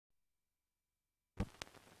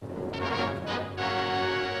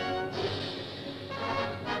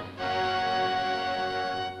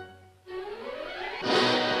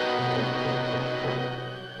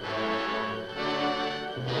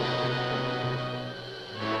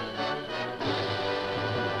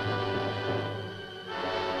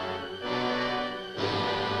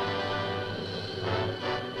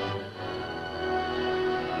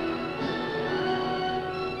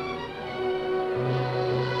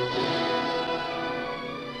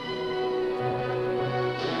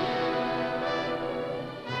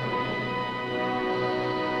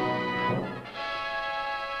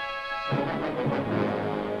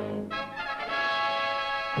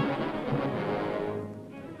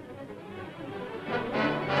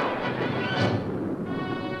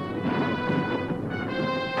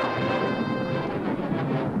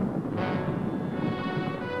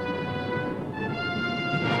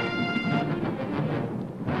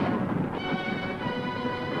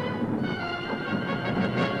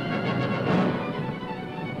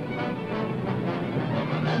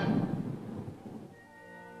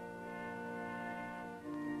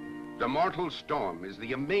Mortal Storm is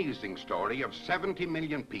the amazing story of 70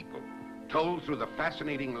 million people, told through the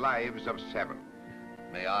fascinating lives of 7.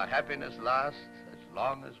 May our happiness last as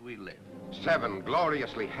long as we live. 7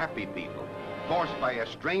 gloriously happy people, forced by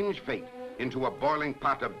a strange fate into a boiling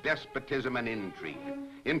pot of despotism and intrigue,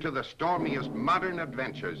 into the stormiest modern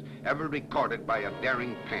adventures ever recorded by a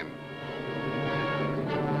daring pen.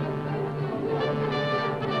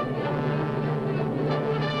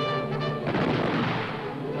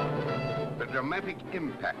 The dramatic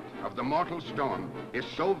impact of The Mortal Storm is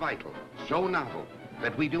so vital, so novel,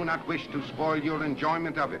 that we do not wish to spoil your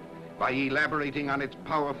enjoyment of it by elaborating on its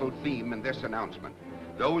powerful theme in this announcement.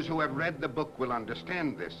 Those who have read the book will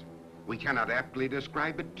understand this. We cannot aptly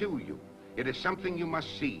describe it to you. It is something you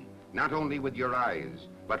must see, not only with your eyes,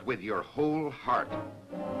 but with your whole heart.